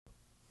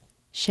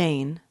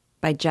Shane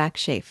by Jack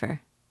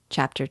Schaefer,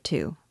 Chapter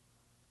 2.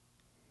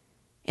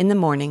 In the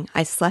morning,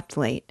 I slept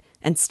late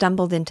and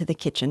stumbled into the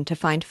kitchen to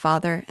find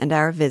Father and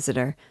our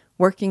visitor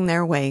working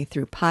their way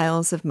through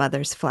piles of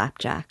Mother's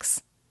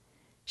flapjacks.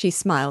 She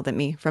smiled at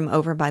me from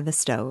over by the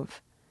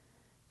stove.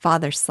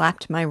 Father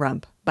slapped my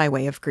rump by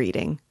way of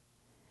greeting.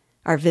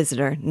 Our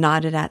visitor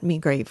nodded at me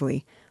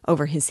gravely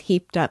over his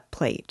heaped-up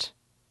plate.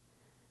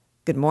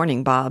 "Good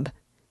morning, Bob.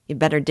 You'd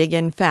better dig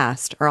in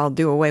fast, or I'll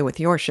do away with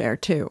your share,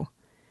 too.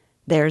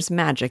 There's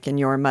magic in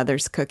your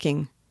mother's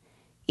cooking.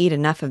 Eat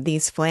enough of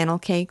these flannel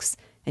cakes,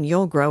 and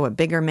you'll grow a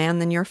bigger man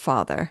than your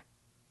father."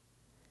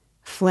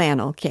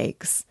 Flannel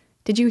cakes.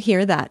 Did you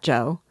hear that,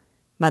 Joe?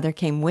 Mother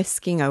came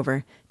whisking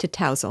over to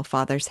tousle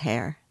Father's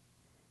hair.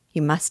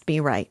 You must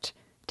be right.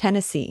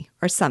 Tennessee,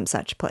 or some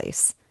such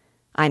place.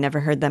 I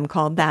never heard them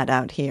called that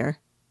out here.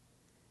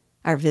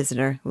 Our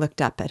visitor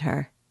looked up at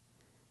her.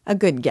 A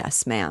good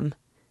guess, ma'am.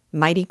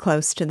 Mighty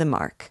close to the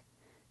mark.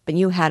 But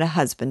you had a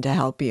husband to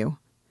help you.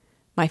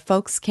 My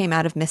folks came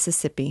out of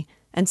Mississippi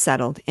and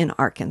settled in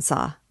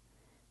Arkansas.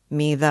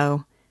 Me,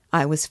 though,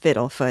 I was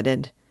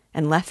fiddle-footed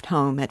and left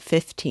home at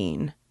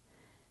 15.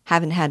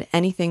 Haven't had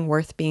anything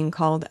worth being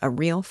called a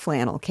real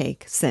flannel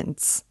cake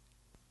since.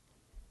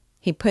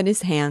 He put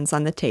his hands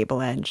on the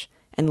table edge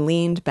and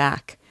leaned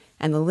back,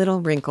 and the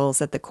little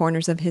wrinkles at the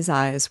corners of his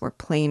eyes were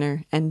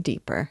plainer and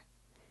deeper.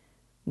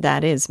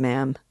 That is,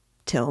 ma'am,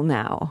 till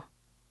now.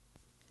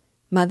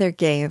 Mother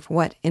gave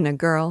what in a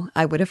girl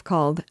I would have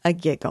called a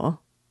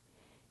giggle.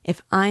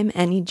 If I'm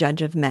any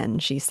judge of men,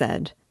 she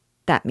said,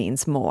 that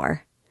means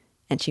more,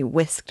 and she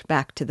whisked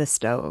back to the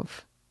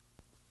stove.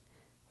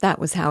 That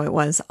was how it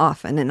was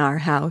often in our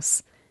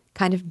house,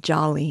 kind of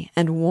jolly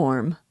and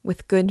warm,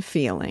 with good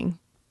feeling.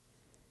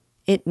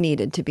 It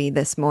needed to be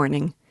this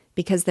morning,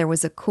 because there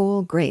was a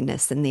cool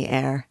grayness in the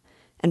air,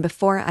 and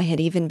before I had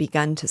even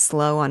begun to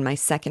slow on my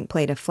second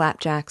plate of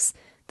flapjacks,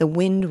 the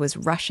wind was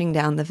rushing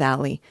down the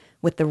valley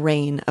with the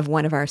rain of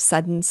one of our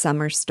sudden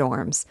summer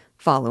storms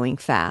following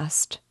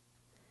fast.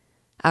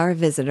 Our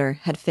visitor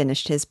had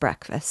finished his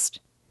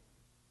breakfast.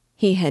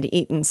 He had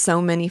eaten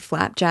so many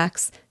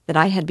flapjacks that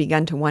I had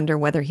begun to wonder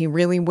whether he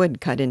really would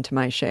cut into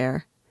my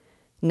share.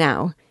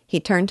 Now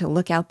he turned to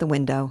look out the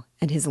window,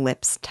 and his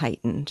lips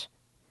tightened.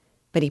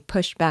 But he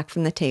pushed back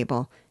from the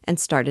table and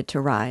started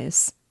to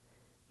rise.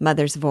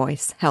 Mother's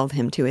voice held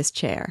him to his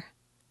chair.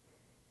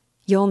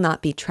 "You'll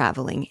not be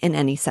traveling in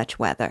any such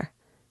weather.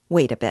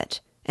 Wait a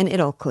bit, and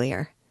it'll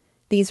clear.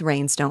 These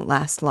rains don't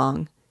last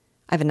long.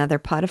 I've another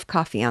pot of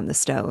coffee on the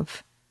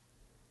stove."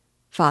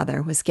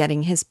 Father was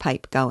getting his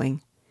pipe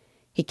going.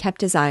 He kept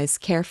his eyes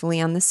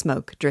carefully on the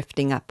smoke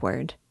drifting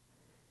upward.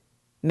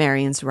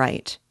 "Marion's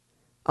right.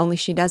 Only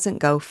she doesn't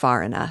go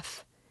far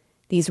enough.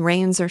 These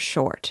rains are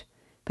short,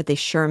 but they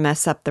sure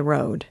mess up the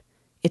road.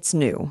 It's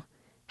new.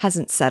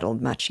 Hasn't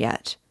settled much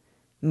yet.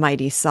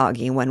 Mighty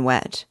soggy when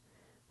wet.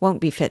 Won't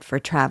be fit for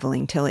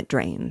traveling till it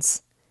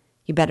drains.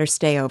 You better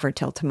stay over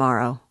till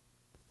tomorrow."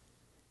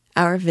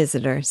 Our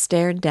visitor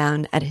stared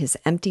down at his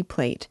empty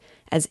plate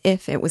as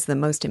if it was the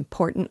most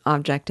important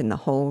object in the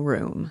whole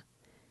room.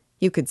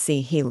 You could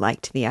see he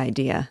liked the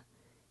idea,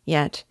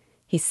 yet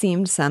he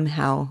seemed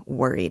somehow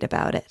worried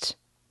about it.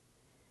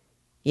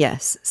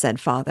 "Yes," said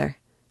Father,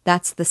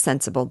 "that's the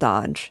sensible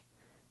dodge.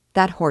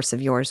 That horse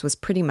of yours was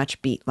pretty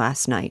much beat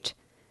last night.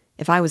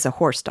 If I was a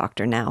horse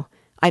doctor now,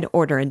 I'd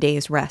order a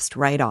day's rest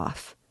right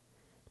off.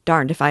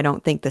 Darned if I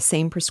don't think the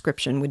same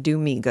prescription would do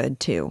me good,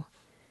 too.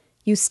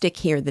 You stick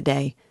here the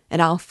day,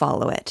 and I'll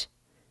follow it.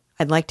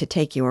 I'd like to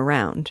take you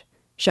around,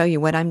 show you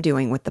what I'm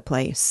doing with the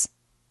place."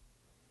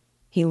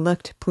 He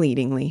looked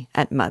pleadingly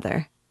at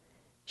Mother.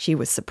 She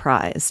was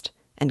surprised,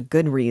 and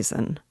good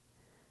reason.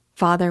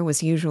 Father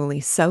was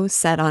usually so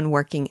set on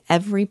working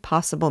every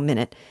possible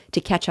minute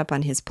to catch up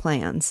on his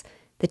plans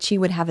that she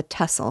would have a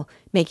tussle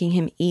making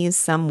him ease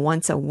some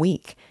once a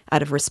week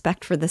out of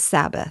respect for the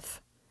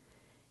Sabbath.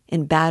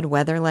 In bad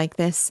weather like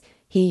this,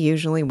 he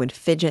usually would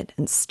fidget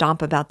and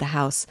stomp about the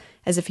house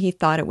as if he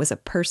thought it was a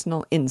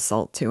personal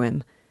insult to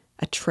him,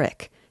 a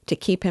trick to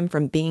keep him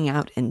from being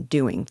out and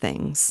doing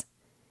things.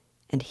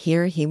 And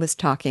here he was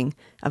talking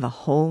of a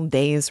whole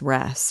day's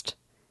rest.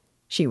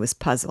 She was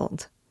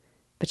puzzled,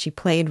 but she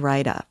played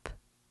right up.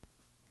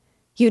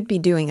 "You'd be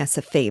doing us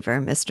a favor,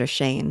 Mr.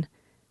 Shane.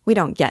 We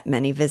don't get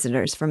many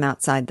visitors from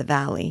outside the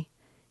valley.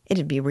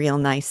 It'd be real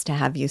nice to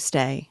have you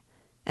stay.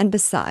 And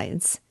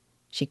besides,"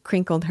 she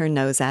crinkled her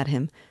nose at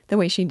him the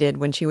way she did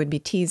when she would be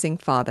teasing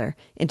Father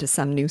into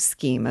some new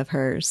scheme of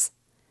hers.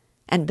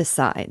 "And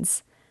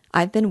besides,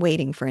 I've been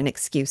waiting for an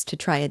excuse to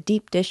try a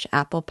deep dish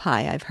apple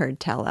pie I've heard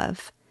tell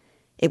of.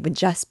 It would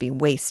just be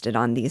wasted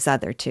on these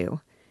other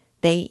two.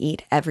 They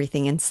eat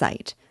everything in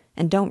sight,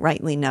 and don't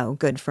rightly know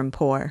good from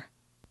poor."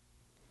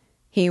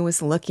 He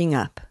was looking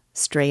up,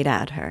 straight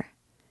at her.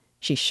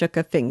 She shook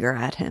a finger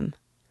at him.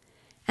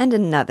 "And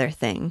another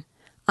thing.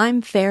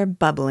 I'm fair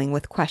bubbling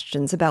with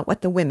questions about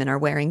what the women are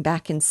wearing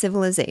back in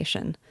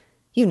civilization.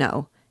 You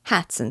know,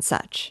 hats and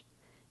such.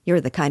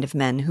 You're the kind of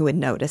men who would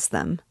notice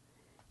them.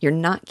 You're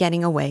not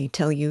getting away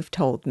till you've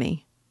told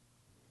me."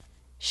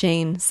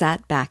 Shane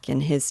sat back in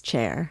his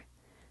chair.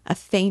 A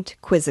faint,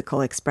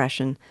 quizzical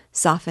expression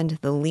softened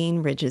the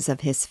lean ridges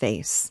of his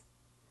face.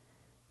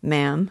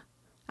 "Ma'am,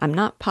 I'm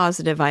not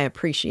positive I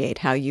appreciate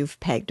how you've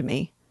pegged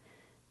me.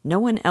 No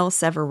one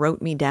else ever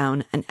wrote me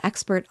down an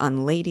expert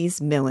on ladies'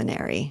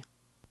 millinery."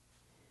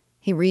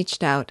 He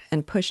reached out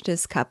and pushed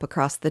his cup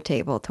across the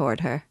table toward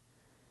her.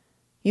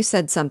 "You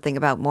said something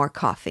about more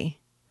coffee,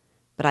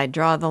 but I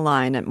draw the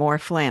line at more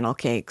flannel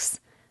cakes.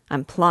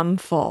 I'm plumb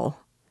full.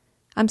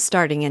 I'm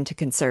starting in to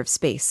conserve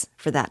space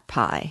for that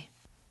pie."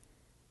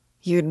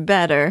 "You'd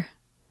better."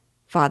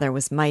 Father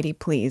was mighty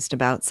pleased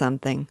about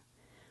something.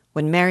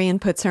 When Marion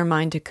puts her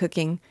mind to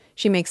cooking,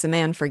 she makes a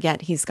man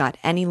forget he's got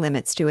any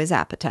limits to his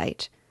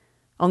appetite.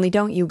 Only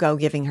don't you go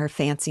giving her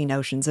fancy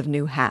notions of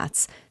new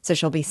hats, so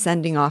she'll be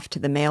sending off to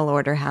the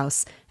mail-order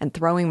house and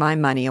throwing my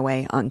money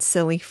away on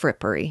silly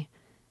frippery.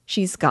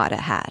 She's got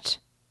a hat.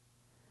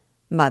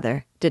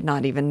 Mother did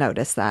not even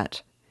notice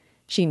that.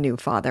 She knew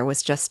Father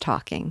was just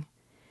talking.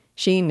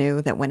 She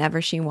knew that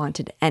whenever she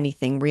wanted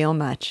anything real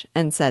much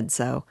and said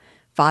so,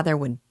 Father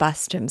would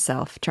bust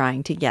himself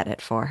trying to get it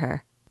for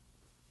her.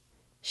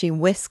 She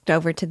whisked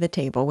over to the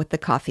table with the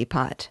coffee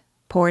pot,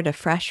 poured a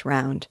fresh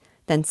round,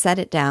 then set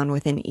it down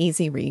within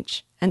easy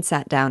reach and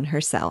sat down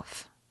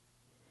herself.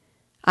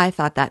 I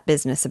thought that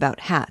business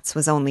about hats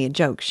was only a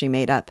joke she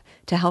made up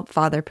to help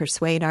Father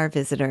persuade our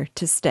visitor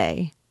to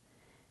stay.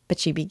 But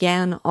she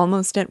began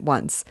almost at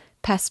once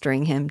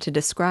pestering him to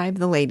describe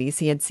the ladies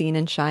he had seen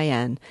in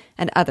Cheyenne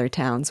and other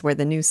towns where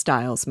the new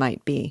styles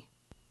might be.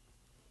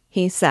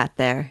 He sat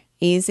there,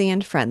 easy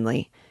and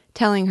friendly,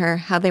 telling her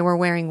how they were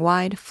wearing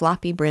wide,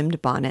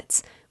 floppy-brimmed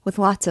bonnets with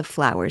lots of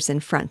flowers in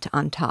front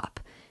on top,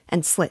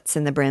 and slits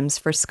in the brims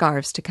for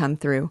scarves to come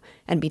through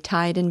and be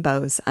tied in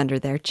bows under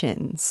their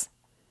chins.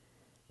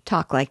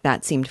 Talk like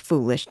that seemed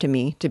foolish to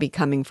me to be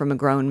coming from a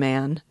grown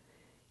man.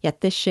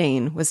 Yet this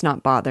Shane was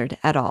not bothered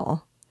at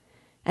all.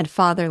 And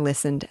Father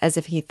listened as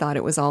if he thought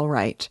it was all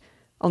right,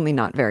 only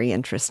not very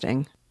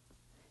interesting.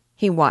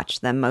 He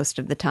watched them most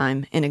of the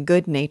time in a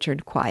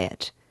good-natured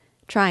quiet,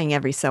 trying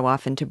every so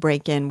often to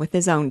break in with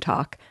his own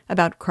talk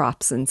about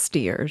crops and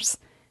steers,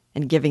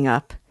 and giving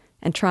up,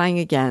 and trying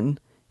again,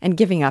 and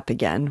giving up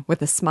again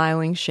with a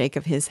smiling shake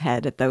of his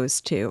head at those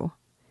two.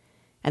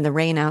 And the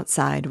rain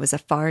outside was a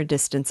far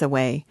distance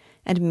away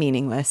and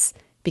meaningless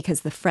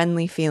because the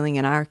friendly feeling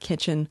in our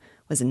kitchen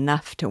was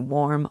enough to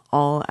warm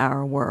all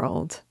our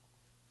world.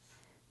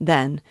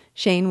 Then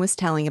Shane was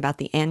telling about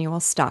the annual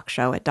stock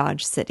show at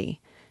Dodge City,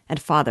 and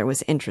Father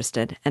was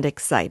interested and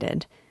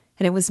excited,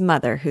 and it was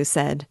Mother who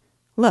said,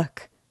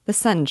 "Look, the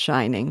sun's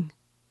shining."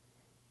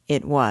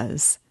 It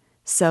was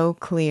so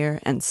clear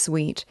and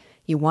sweet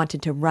you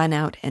wanted to run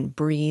out and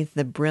breathe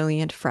the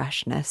brilliant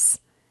freshness.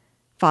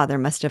 Father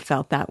must have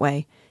felt that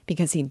way,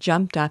 because he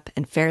jumped up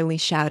and fairly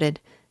shouted,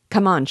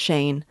 "Come on,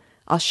 Shane.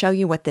 I'll show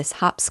you what this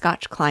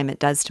hopscotch climate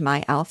does to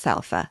my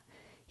alfalfa.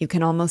 You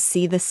can almost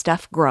see the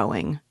stuff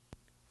growing."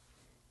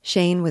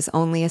 Shane was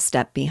only a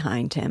step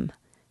behind him,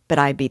 but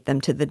I beat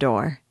them to the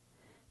door.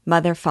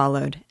 Mother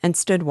followed and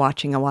stood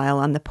watching a while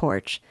on the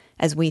porch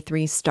as we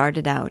three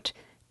started out,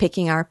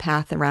 picking our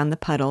path around the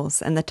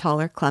puddles and the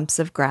taller clumps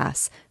of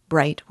grass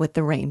bright with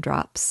the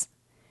raindrops.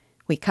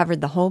 We covered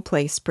the whole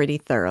place pretty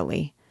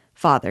thoroughly,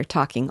 Father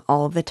talking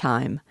all the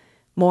time,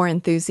 more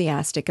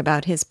enthusiastic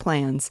about his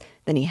plans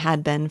than he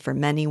had been for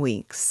many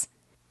weeks.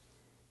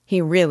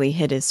 He really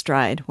hit his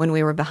stride when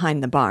we were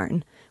behind the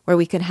barn, where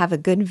we could have a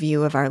good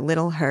view of our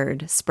little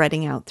herd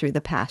spreading out through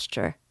the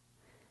pasture.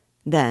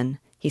 Then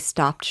he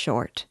stopped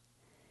short.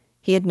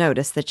 He had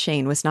noticed that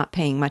Shane was not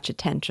paying much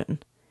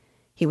attention.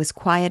 He was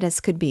quiet as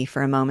could be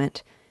for a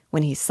moment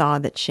when he saw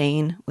that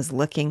Shane was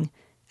looking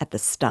at the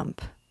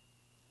stump.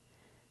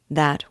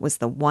 That was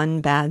the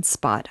one bad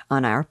spot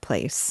on our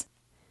place.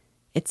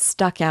 It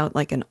stuck out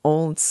like an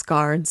old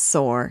scarred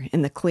sore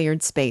in the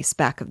cleared space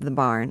back of the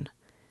barn.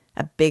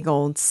 A big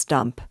old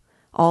stump,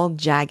 all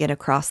jagged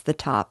across the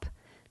top,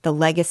 the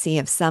legacy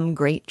of some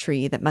great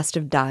tree that must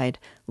have died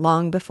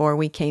long before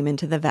we came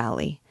into the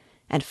valley,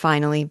 and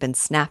finally been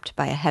snapped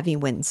by a heavy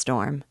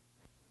windstorm.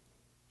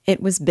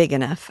 It was big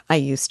enough, I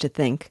used to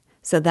think,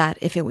 so that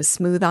if it was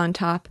smooth on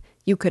top,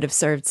 you could have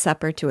served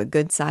supper to a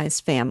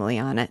good-sized family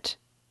on it.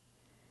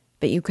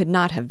 But you could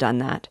not have done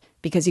that,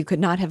 because you could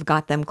not have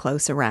got them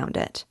close around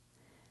it.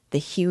 The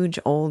huge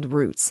old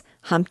roots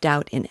humped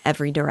out in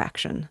every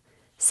direction,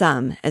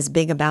 some as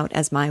big about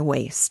as my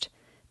waist,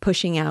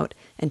 pushing out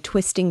and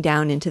twisting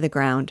down into the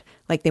ground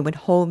like they would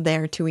hold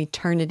there to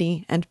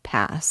eternity and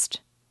past.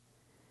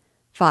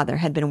 Father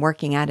had been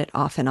working at it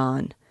off and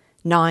on,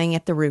 gnawing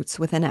at the roots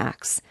with an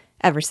axe,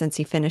 ever since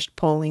he finished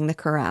poling the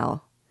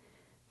corral.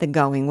 The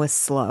going was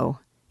slow,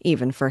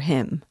 even for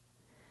him.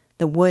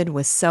 The wood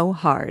was so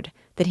hard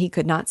that he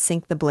could not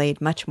sink the blade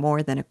much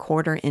more than a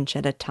 1/4 inch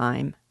at a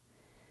time.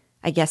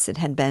 I guess it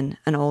had been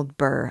an old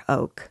bur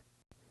oak.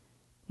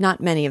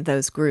 Not many of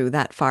those grew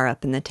that far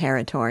up in the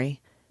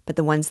territory, but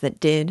the ones that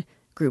did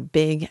grew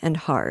big and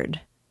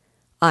hard.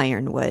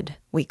 Ironwood,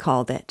 we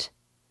called it.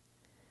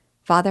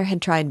 Father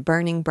had tried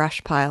burning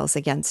brush piles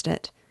against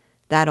it.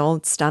 That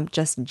old stump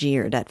just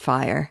jeered at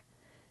fire.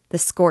 The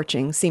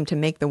scorching seemed to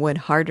make the wood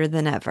harder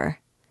than ever.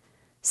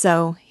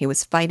 So he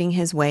was fighting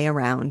his way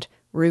around,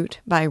 root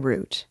by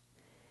root.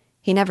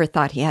 He never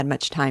thought he had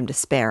much time to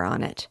spare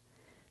on it.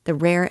 The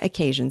rare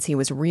occasions he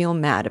was real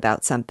mad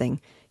about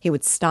something, he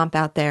would stomp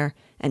out there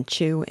and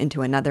chew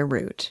into another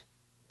root.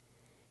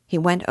 He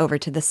went over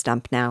to the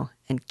stump now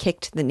and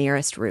kicked the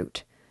nearest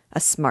root,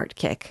 a smart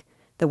kick,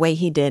 the way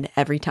he did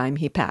every time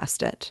he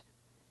passed it.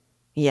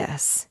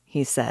 "Yes,"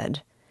 he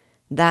said,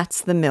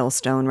 "that's the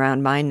millstone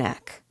round my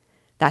neck.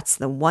 That's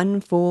the one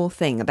fool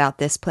thing about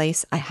this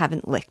place I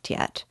haven't licked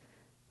yet.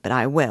 But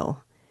I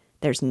will.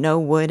 There's no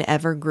wood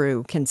ever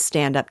grew can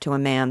stand up to a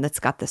man that's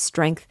got the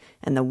strength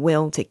and the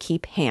will to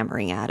keep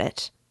hammering at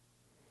it."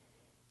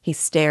 He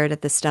stared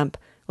at the stump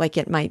like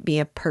it might be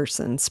a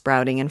person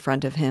sprouting in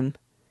front of him.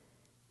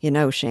 "You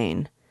know,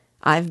 Shane,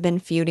 I've been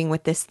feuding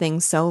with this thing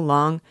so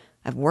long,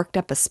 I've worked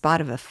up a spot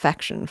of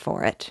affection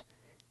for it.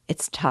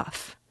 It's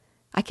tough.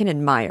 I can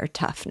admire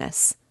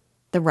toughness.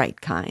 The right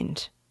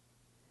kind."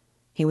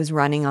 He was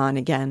running on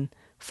again,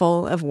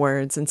 full of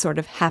words and sort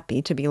of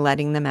happy to be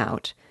letting them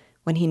out,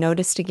 when he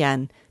noticed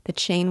again that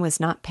Shane was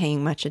not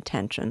paying much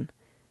attention,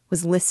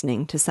 was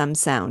listening to some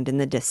sound in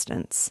the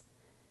distance.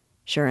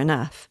 Sure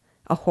enough,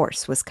 a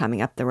horse was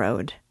coming up the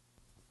road.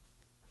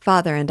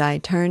 Father and I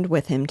turned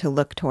with him to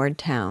look toward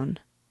town.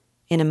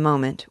 In a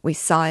moment we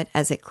saw it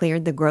as it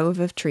cleared the grove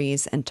of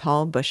trees and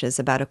tall bushes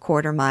about a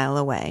quarter-mile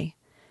away,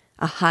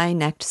 a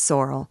high-necked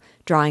sorrel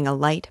drawing a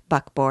light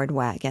buckboard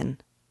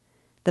wagon.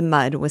 The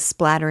mud was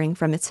splattering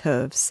from its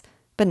hooves,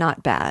 but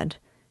not bad,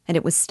 and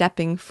it was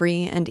stepping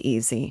free and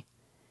easy.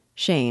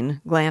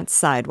 Shane glanced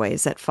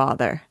sideways at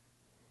Father.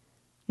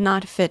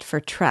 "Not fit for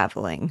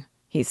traveling,"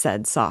 he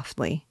said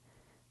softly.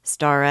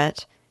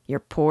 "Starrett, your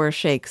poor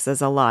shakes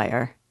as a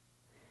liar."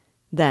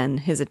 Then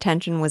his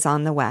attention was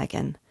on the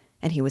wagon,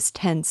 and he was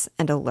tense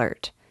and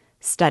alert,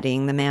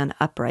 studying the man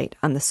upright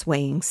on the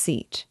swaying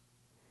seat.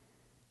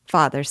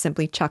 Father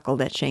simply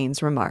chuckled at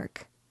Shane's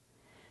remark.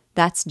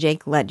 "That's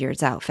Jake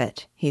Ledyard's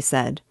outfit," he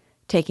said,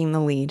 taking the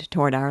lead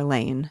toward our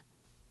lane.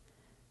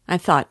 "I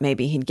thought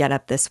maybe he'd get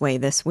up this way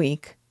this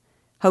week.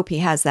 Hope he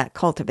has that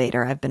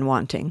cultivator I've been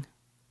wanting."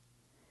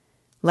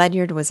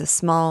 Ledyard was a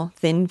small,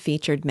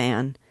 thin-featured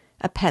man,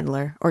 a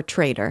peddler or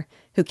trader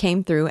who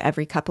came through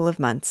every couple of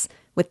months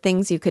with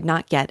things you could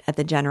not get at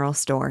the general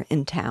store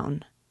in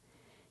town.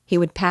 He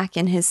would pack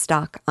in his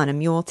stock on a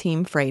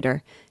mule-team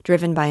freighter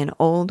driven by an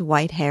old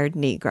white-haired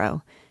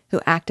Negro who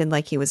acted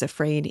like he was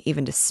afraid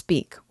even to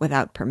speak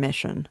without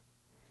permission.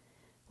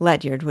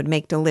 Ledyard would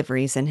make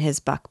deliveries in his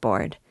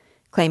buckboard,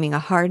 claiming a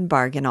hard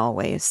bargain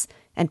always,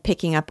 and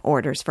picking up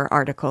orders for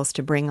articles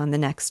to bring on the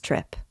next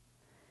trip.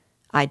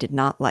 I did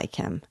not like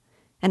him,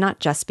 and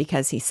not just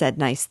because he said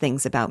nice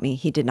things about me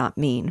he did not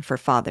mean for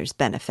Father's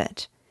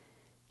benefit.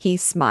 He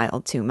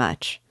smiled too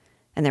much,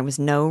 and there was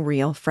no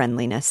real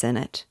friendliness in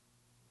it.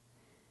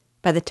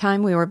 By the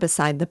time we were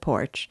beside the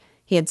porch,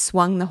 he had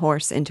swung the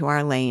horse into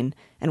our lane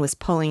and was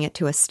pulling it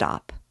to a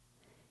stop.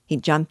 He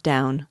jumped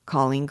down,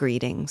 calling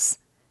greetings.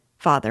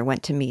 Father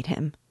went to meet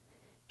him.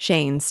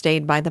 Shane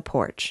stayed by the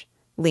porch,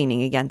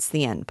 leaning against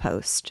the end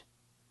post.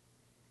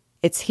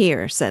 "It's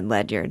here," said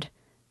Ledyard.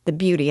 "The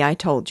beauty I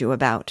told you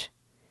about."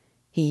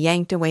 He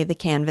yanked away the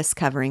canvas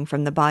covering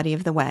from the body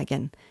of the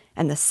wagon,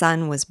 and the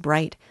sun was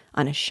bright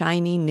on a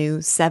shiny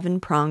new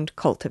 7-pronged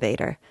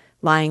cultivator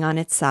lying on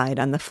its side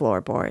on the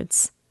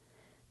floorboards.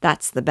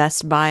 "That's the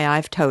best buy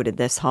I've toted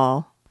this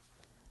haul."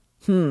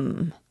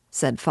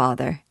 Said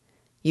Father.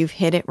 "You've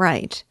hit it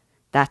right.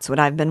 That's what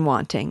I've been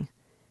wanting.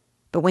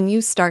 But when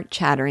you start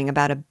chattering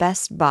about a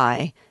best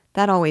buy,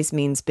 that always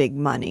means big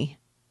money.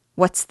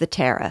 What's the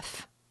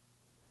tariff?"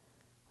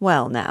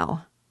 "Well,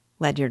 now,"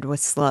 Ledyard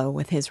was slow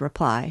with his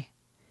reply.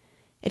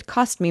 "It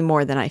cost me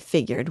more than I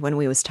figured when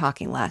we was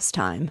talking last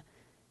time.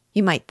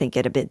 You might think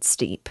it a bit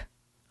steep.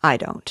 I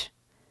don't.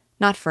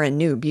 Not for a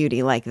new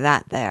beauty like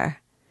that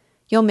there.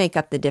 You'll make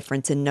up the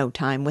difference in no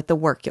time with the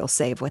work you'll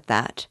save with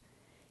that.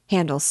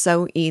 Handle's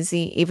so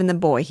easy, even the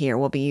boy here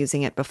will be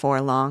using it before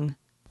long."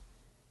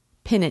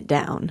 "Pin it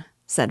down,"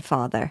 said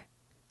Father.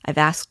 "I've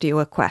asked you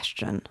a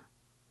question."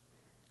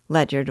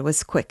 Ledyard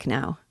was quick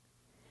now.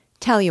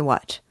 "Tell you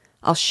what,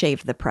 I'll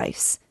shave the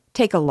price.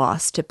 Take a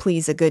loss to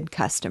please a good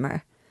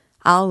customer.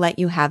 I'll let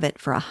you have it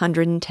for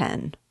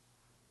 110.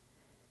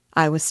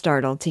 I was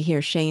startled to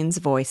hear Shane's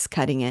voice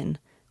cutting in,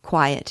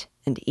 quiet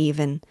and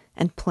even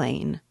and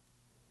plain.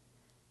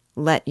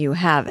 "Let you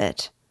have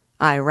it?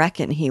 I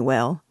reckon he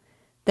will.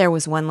 There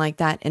was one like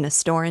that in a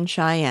store in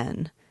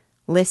Cheyenne.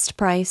 List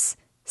price,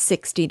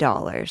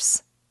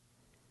 $60.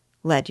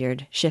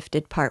 Ledyard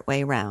shifted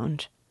partway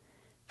round.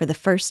 For the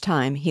first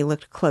time he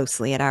looked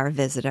closely at our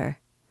visitor.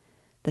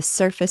 The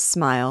surface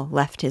smile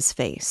left his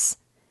face.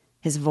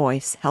 His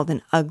voice held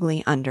an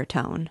ugly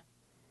undertone.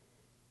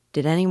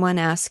 "Did anyone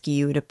ask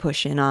you to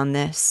push in on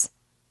this?"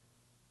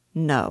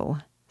 "No,"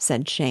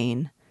 said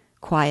Shane,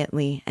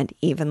 quietly and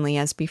evenly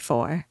as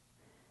before.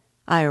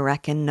 "I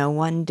reckon no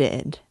one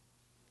did."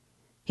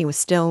 He was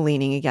still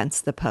leaning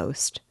against the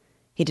post.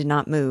 He did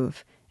not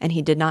move, and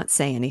he did not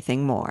say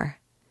anything more.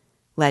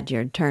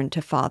 Ledyard turned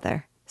to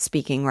father,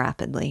 speaking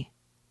rapidly.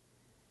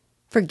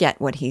 Forget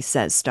what he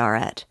says,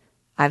 Starrett.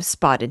 I've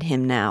spotted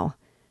him now.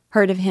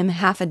 Heard of him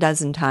half a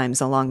dozen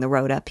times along the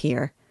road up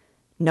here.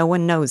 No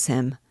one knows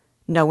him.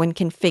 No one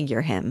can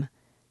figure him.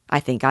 I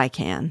think I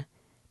can.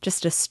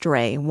 Just a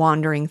stray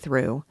wandering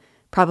through,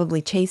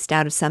 probably chased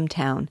out of some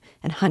town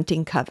and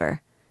hunting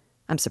cover.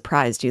 I'm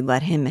surprised you'd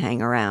let him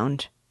hang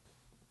around.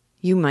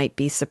 You might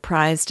be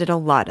surprised at a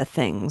lot of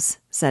things,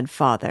 said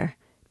father,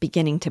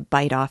 beginning to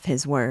bite off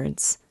his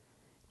words.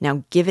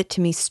 Now give it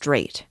to me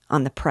straight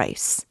on the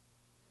price.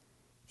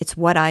 It's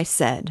what I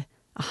said,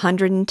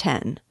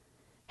 110.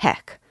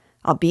 Heck,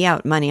 I'll be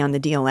out money on the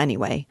deal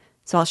anyway,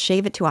 so I'll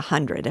shave it to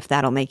 100 if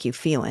that'll make you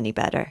feel any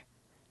better.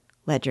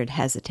 Ledyard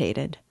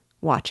hesitated,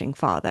 watching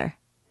father.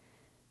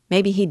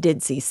 Maybe he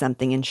did see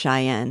something in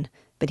Cheyenne,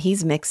 but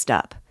he's mixed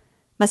up.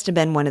 Must have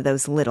been one of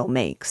those little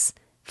makes,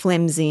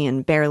 flimsy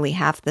and barely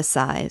half the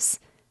size.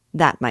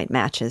 That might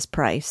match his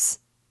price.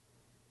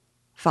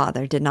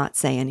 Father did not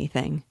say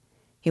anything.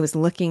 He was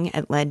looking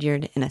at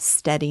Ledyard in a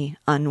steady,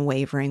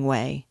 unwavering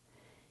way.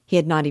 He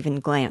had not even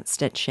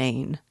glanced at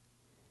Shane.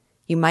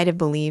 You might have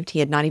believed he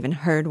had not even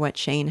heard what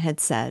Shane had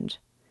said.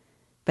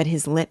 But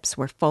his lips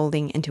were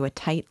folding into a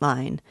tight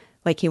line,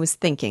 like he was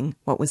thinking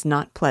what was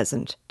not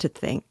pleasant to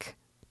think.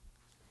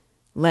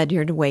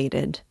 Ledyard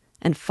waited,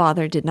 and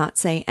father did not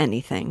say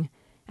anything,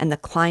 and the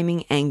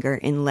climbing anger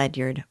in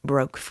Ledyard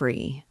broke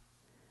free.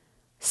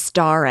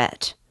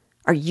 Starrett,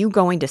 are you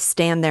going to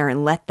stand there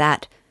and let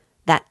that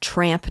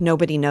tramp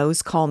nobody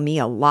knows call me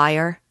a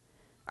liar?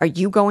 Are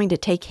you going to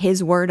take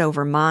his word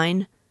over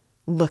mine?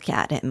 Look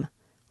at him.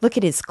 Look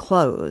at his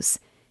clothes.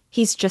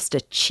 He's just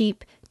a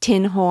cheap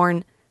tin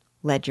horn.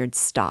 Ledyard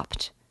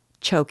stopped,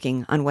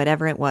 choking on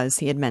whatever it was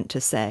he had meant to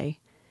say.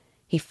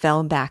 He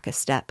fell back a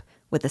step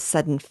with a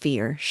sudden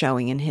fear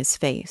showing in his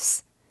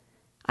face.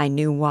 I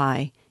knew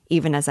why,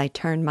 even as I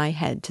turned my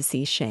head to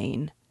see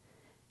Shane.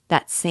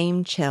 That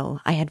same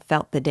chill I had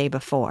felt the day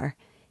before,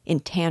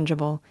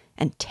 intangible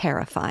and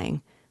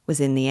terrifying, was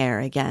in the air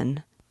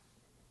again.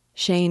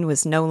 Shane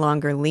was no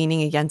longer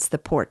leaning against the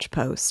porch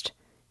post.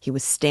 He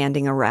was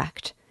standing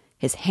erect,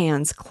 his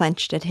hands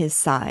clenched at his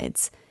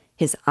sides,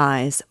 his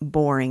eyes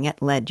boring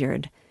at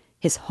Ledyard,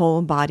 his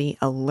whole body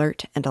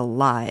alert and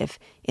alive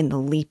in the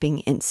leaping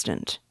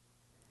instant.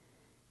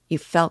 You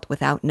felt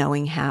without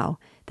knowing how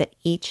that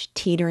each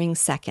teetering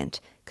second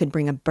could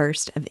bring a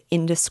burst of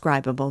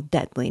indescribable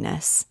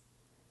deadliness.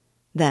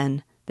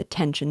 Then the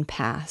tension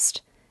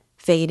passed,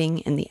 fading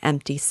in the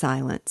empty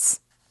silence.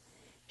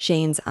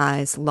 Shane's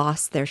eyes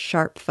lost their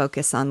sharp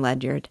focus on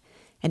Ledyard,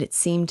 and it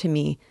seemed to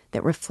me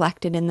that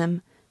reflected in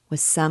them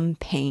was some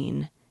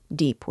pain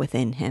deep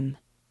within him.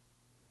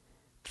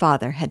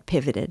 Father had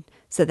pivoted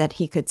so that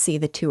he could see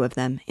the two of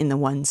them in the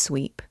one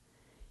sweep.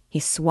 He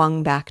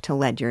swung back to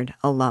Ledyard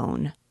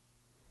alone.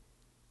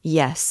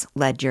 Yes,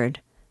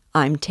 Ledyard,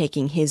 I'm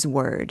taking his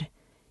word.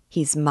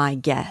 He's my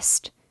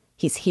guest.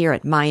 He's here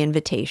at my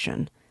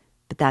invitation,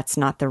 but that's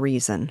not the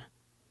reason.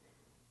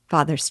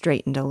 Father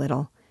straightened a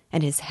little,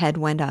 and his head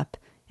went up,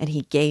 and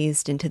he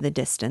gazed into the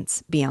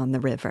distance beyond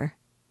the river.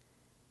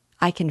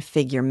 I can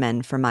figure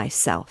men for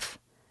myself.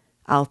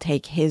 I'll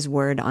take his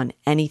word on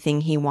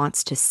anything he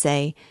wants to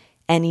say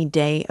any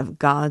day of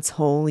God's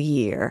whole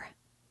year.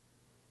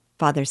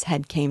 Father's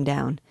head came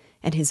down,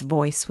 and his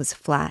voice was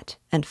flat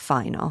and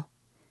final.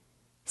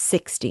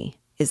 60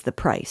 is the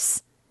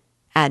price.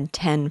 Add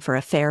 10 for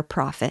a fair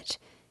profit,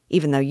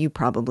 even though you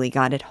probably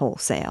got it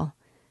wholesale.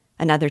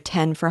 Another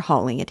 10 for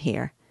hauling it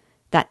here.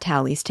 That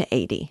tallies to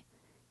 80.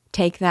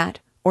 Take that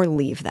or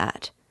leave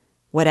that.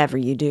 Whatever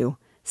you do,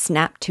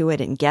 snap to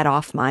it and get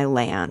off my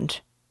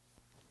land.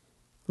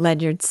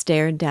 Ledyard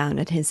stared down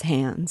at his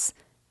hands,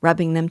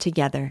 rubbing them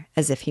together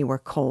as if he were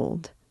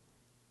cold.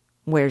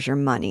 Where's your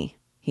money?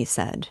 He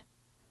said.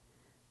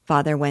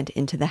 Father went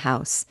into the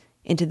house,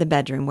 into the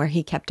bedroom where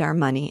he kept our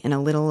money in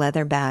a little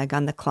leather bag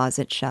on the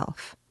closet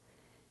shelf.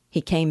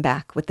 He came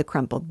back with the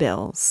crumpled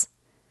bills.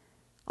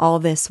 All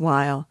this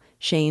while,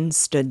 Shane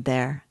stood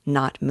there,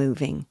 not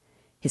moving,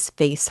 his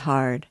face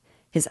hard,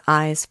 his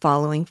eyes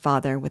following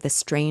Father with a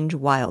strange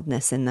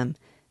wildness in them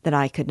that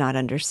I could not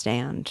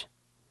understand.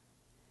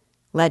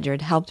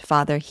 Ledyard helped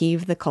Father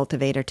heave the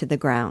cultivator to the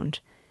ground,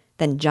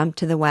 then jumped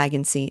to the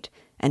wagon seat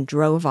and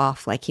drove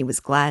off like he was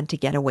glad to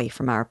get away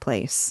from our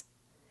place.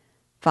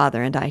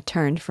 Father and I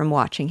turned from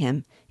watching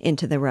him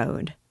into the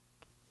road.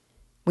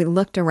 We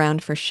looked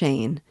around for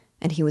Shane,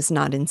 and he was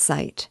not in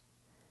sight.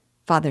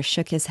 Father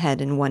shook his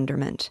head in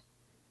wonderment.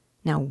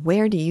 Now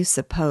where do you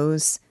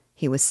suppose,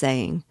 he was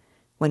saying,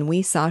 when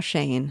we saw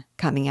Shane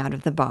coming out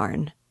of the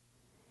barn?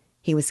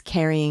 He was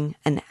carrying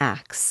an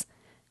axe,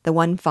 the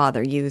one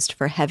Father used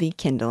for heavy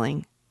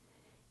kindling.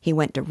 He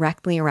went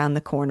directly around the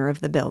corner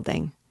of the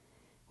building.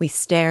 We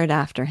stared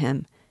after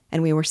him,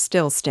 and we were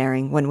still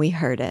staring when we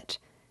heard it,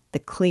 the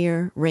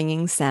clear,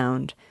 ringing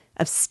sound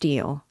of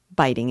steel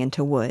biting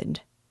into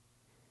wood.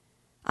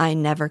 I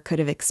never could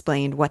have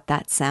explained what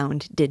that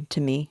sound did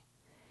to me.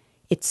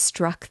 It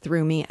struck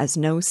through me as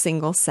no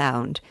single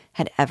sound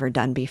had ever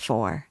done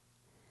before.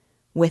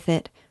 With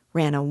it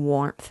ran a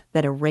warmth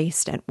that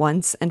erased at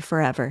once and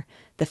forever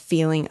the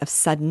feeling of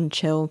sudden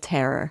chill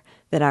terror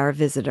that our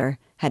visitor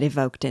had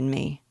evoked in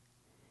me.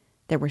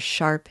 There were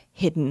sharp,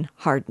 hidden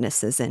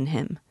hardnesses in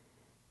him,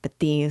 but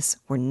these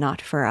were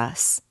not for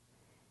us.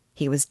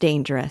 He was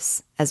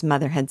dangerous, as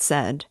Mother had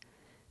said,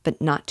 but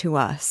not to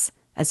us,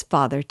 as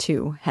Father,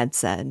 too, had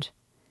said.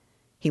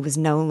 He was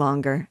no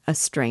longer a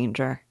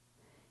stranger.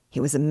 He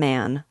was a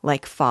man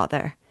like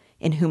Father,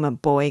 in whom a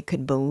boy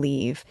could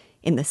believe,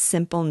 in the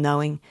simple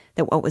knowing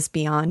that what was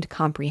beyond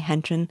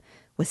comprehension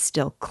was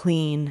still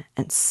clean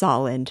and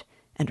solid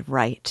and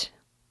right.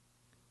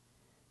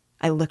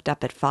 I looked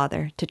up at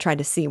Father to try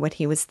to see what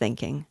he was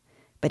thinking,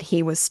 but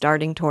he was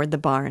starting toward the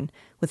barn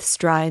with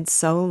strides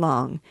so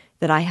long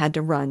that I had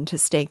to run to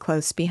stay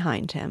close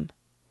behind him.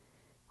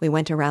 We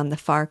went around the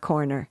far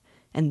corner,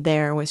 and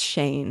there was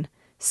Shane,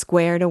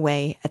 squared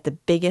away at the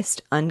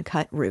biggest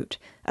uncut root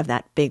of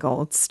that big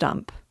old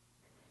stump.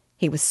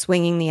 He was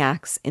swinging the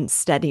axe in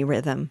steady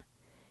rhythm.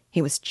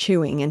 He was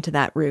chewing into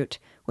that root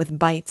with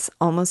bites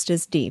almost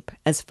as deep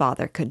as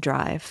Father could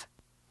drive.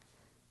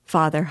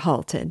 Father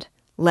halted,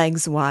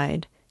 legs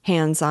wide,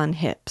 hands on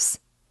hips.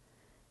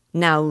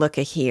 "Now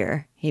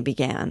look-a-here," he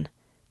began.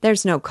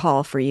 "There's no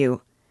call for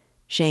you."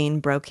 Shane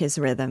broke his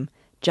rhythm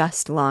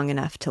just long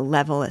enough to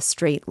level a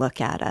straight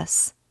look at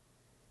us.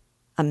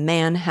 "A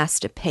man has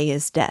to pay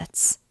his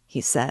debts,"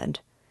 he said,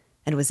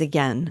 and was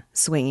again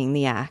swinging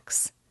the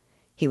axe.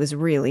 He was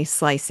really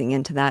slicing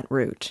into that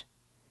root.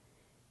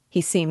 He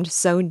seemed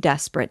so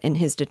desperate in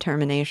his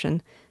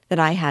determination that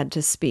I had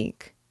to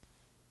speak.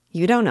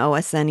 "You don't owe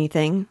us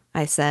anything,"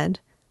 I said.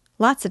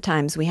 "Lots of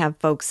times we have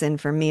folks in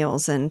for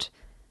meals and—"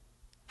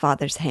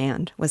 Father's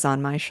hand was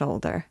on my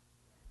shoulder.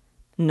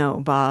 "No,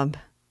 Bob,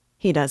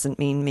 he doesn't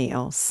mean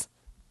meals."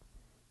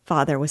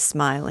 Father was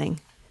smiling,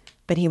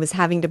 but he was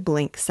having to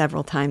blink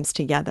several times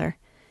together,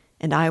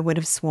 and I would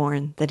have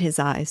sworn that his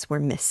eyes were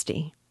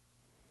misty.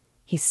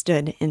 He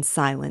stood in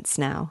silence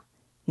now,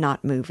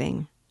 not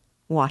moving,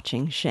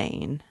 watching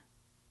Shane.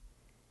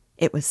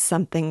 It was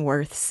something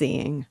worth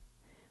seeing.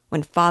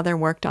 When Father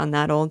worked on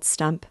that old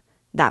stump,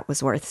 that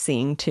was worth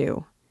seeing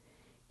too.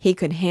 He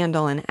could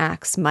handle an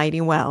axe mighty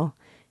well,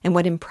 and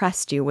what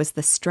impressed you was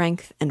the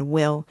strength and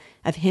will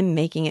of him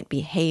making it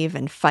behave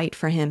and fight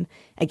for him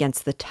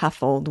against the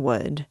tough old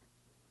wood.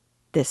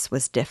 This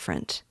was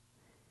different.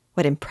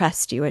 What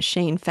impressed you as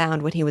Shane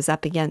found what he was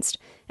up against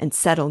and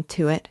settled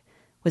to it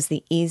was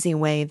the easy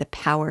way the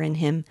power in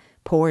him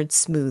poured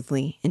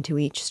smoothly into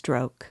each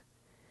stroke.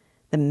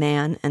 The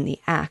man and the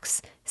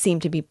axe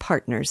seemed to be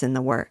partners in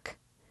the work.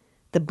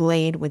 The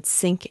blade would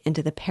sink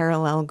into the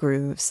parallel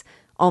grooves,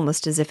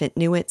 almost as if it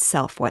knew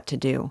itself what to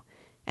do,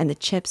 and the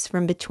chips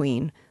from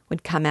between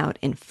would come out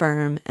in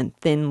firm and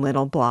thin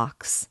little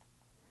blocks.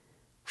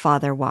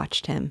 Father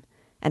watched him,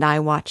 and I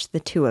watched the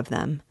two of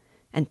them,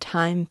 and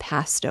time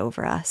passed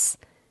over us,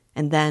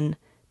 and then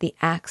the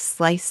axe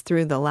sliced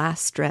through the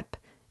last strip,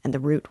 and the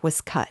root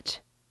was cut.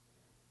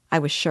 I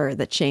was sure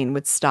that Shane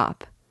would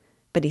stop,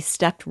 but he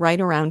stepped right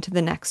around to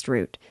the next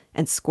root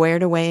and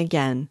squared away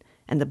again,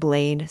 and the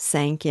blade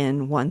sank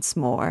in once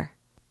more.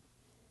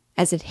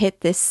 As it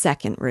hit this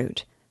second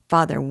root,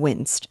 Father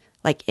winced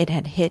like it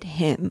had hit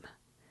him.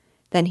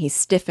 Then he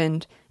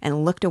stiffened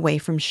and looked away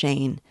from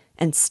Shane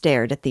and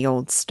stared at the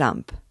old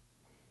stump.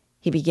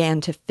 He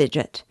began to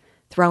fidget,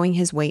 throwing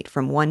his weight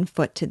from one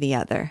foot to the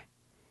other.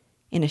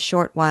 In a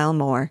short while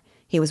more,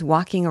 he was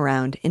walking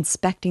around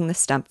inspecting the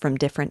stump from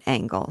different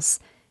angles,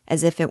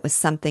 as if it was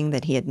something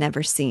that he had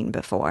never seen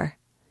before.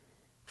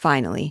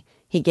 Finally,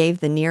 he gave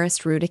the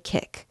nearest root a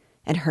kick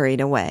and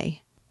hurried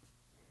away.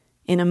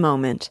 In a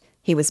moment,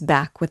 he was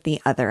back with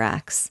the other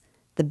axe,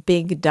 the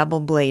big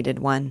double-bladed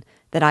one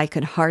that I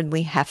could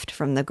hardly heft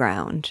from the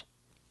ground.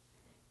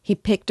 He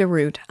picked a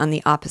root on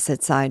the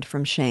opposite side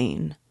from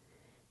Shane.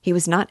 He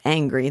was not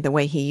angry the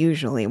way he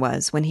usually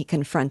was when he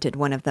confronted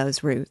one of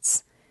those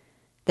roots.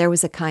 There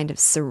was a kind of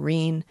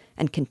serene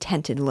and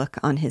contented look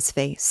on his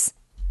face.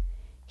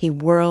 He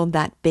whirled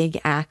that big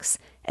axe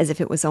as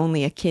if it was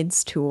only a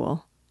kid's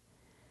tool.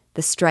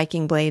 The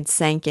striking blade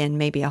sank in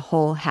maybe a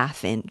whole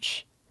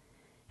half-inch.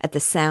 At the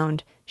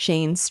sound,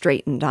 Shane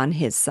straightened on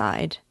his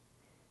side.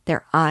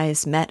 Their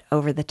eyes met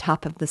over the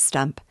top of the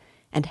stump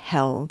and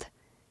held,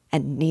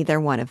 and neither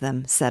one of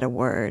them said a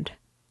word.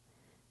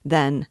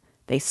 Then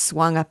they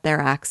swung up their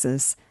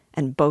axes,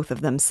 and both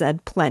of them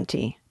said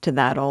plenty to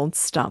that old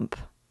stump.